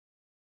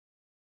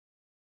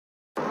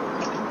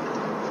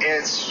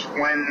It's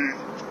when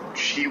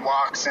she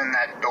walks in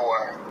that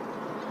door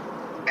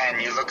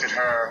and you look at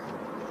her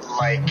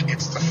like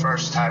it's the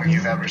first time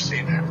you've ever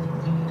seen her,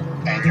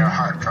 and your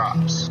heart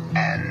drops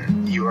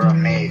and you are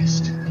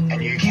amazed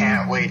and you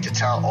can't wait to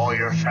tell all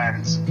your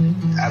friends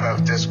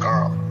about this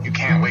girl. You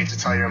can't wait to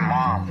tell your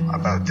mom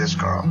about this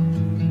girl,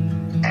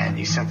 and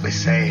you simply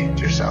say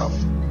to yourself,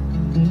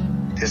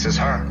 this is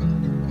her.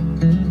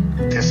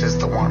 This is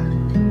the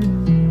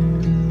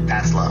one.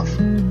 That's love.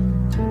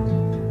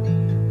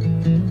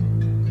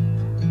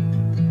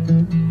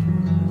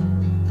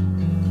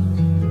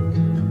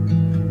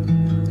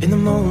 In the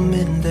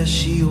moment that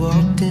she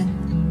walked in,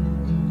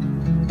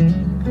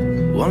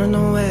 wanna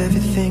know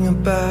everything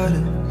about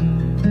her.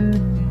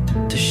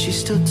 Does she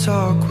still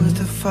talk with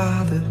her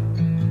father?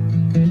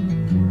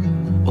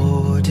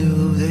 Or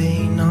do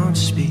they not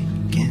speak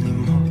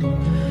anymore?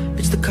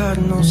 It's the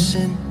cardinal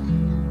sin.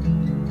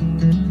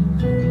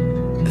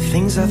 The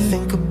things I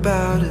think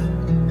about her,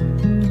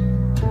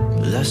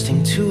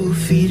 lasting 2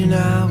 feet an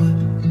hour,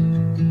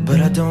 but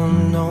I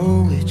don't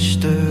know which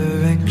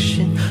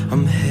direction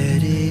I'm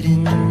headed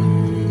in.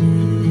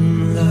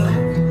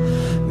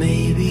 Love,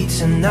 maybe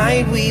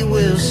tonight we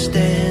will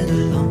stand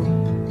alone,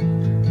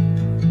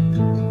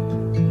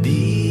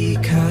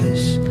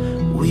 because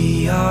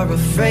we are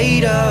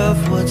afraid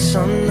of what's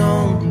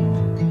unknown.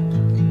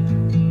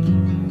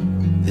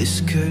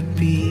 This could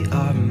be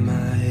our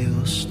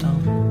milestone.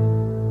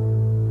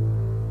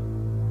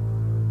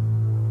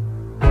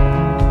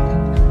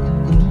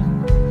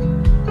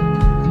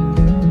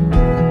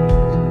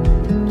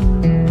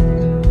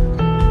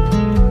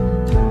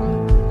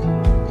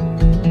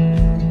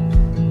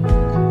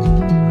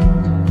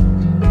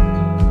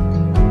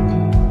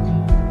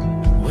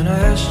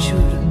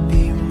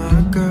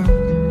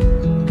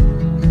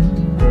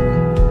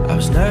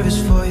 Nervous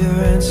for your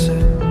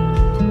answer.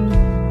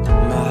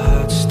 My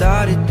heart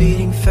started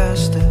beating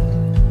faster.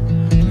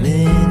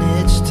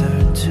 Minutes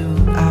turned to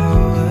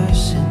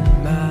hours in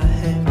my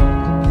head.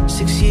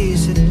 6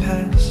 years had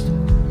passed.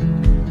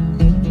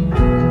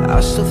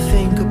 I still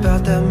think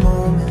about that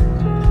moment.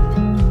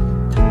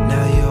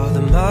 Now you're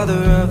the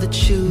mother of the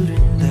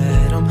children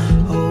that I'm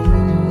holding.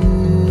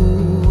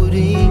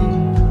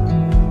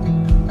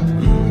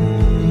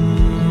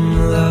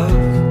 Love,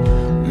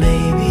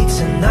 maybe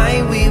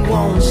tonight we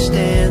won't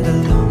stand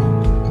alone,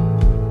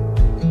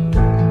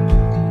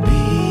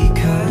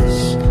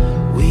 because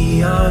we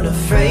aren't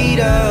afraid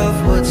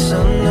of what's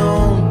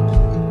unknown.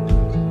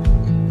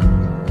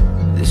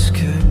 This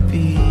could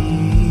be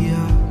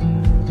our,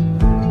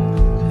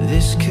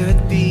 this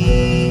could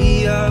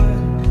be our,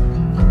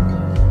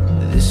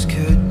 this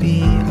could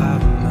be our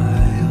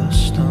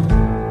milestone.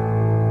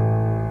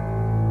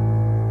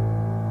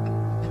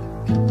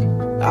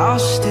 I'll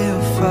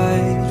still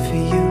fight for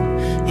you,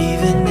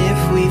 even if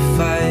we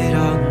fight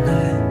all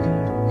night.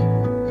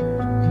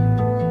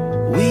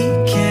 We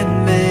can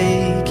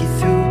make it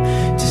through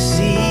to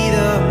see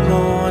the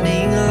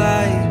morning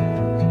light.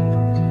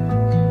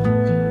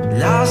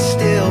 And I'll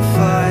still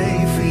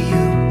fight for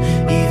you,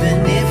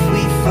 even if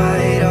we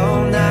fight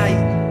all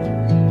night.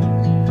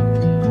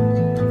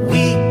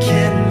 We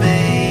can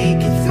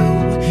make it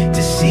through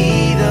to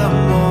see the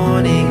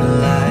morning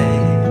light.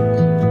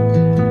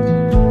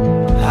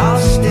 I'll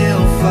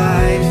still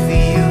fight for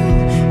you,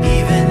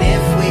 even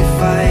if we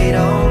fight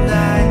all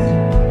night.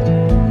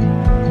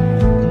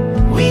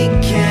 We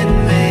can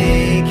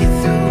make it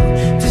through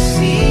to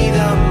see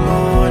the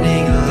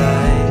morning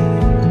light.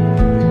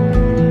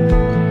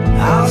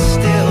 I'll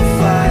still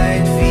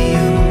fight for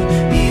you,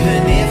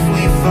 even if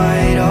we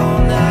fight all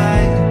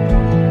night.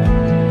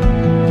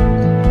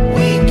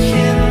 We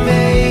can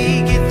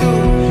make it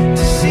through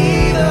to see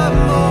the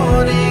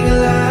morning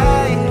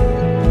light.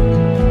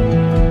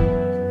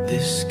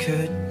 This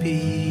could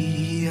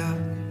be our,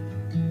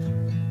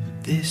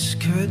 this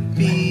could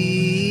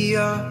be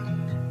our,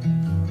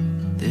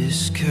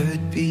 this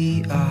could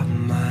be our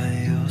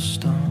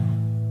milestone.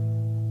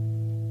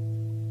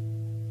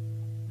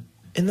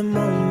 In the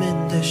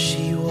moment that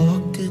she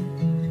walked in,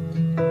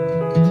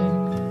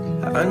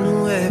 I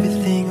knew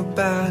everything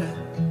about her.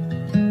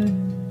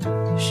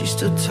 She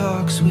still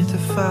talks with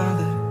her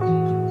father.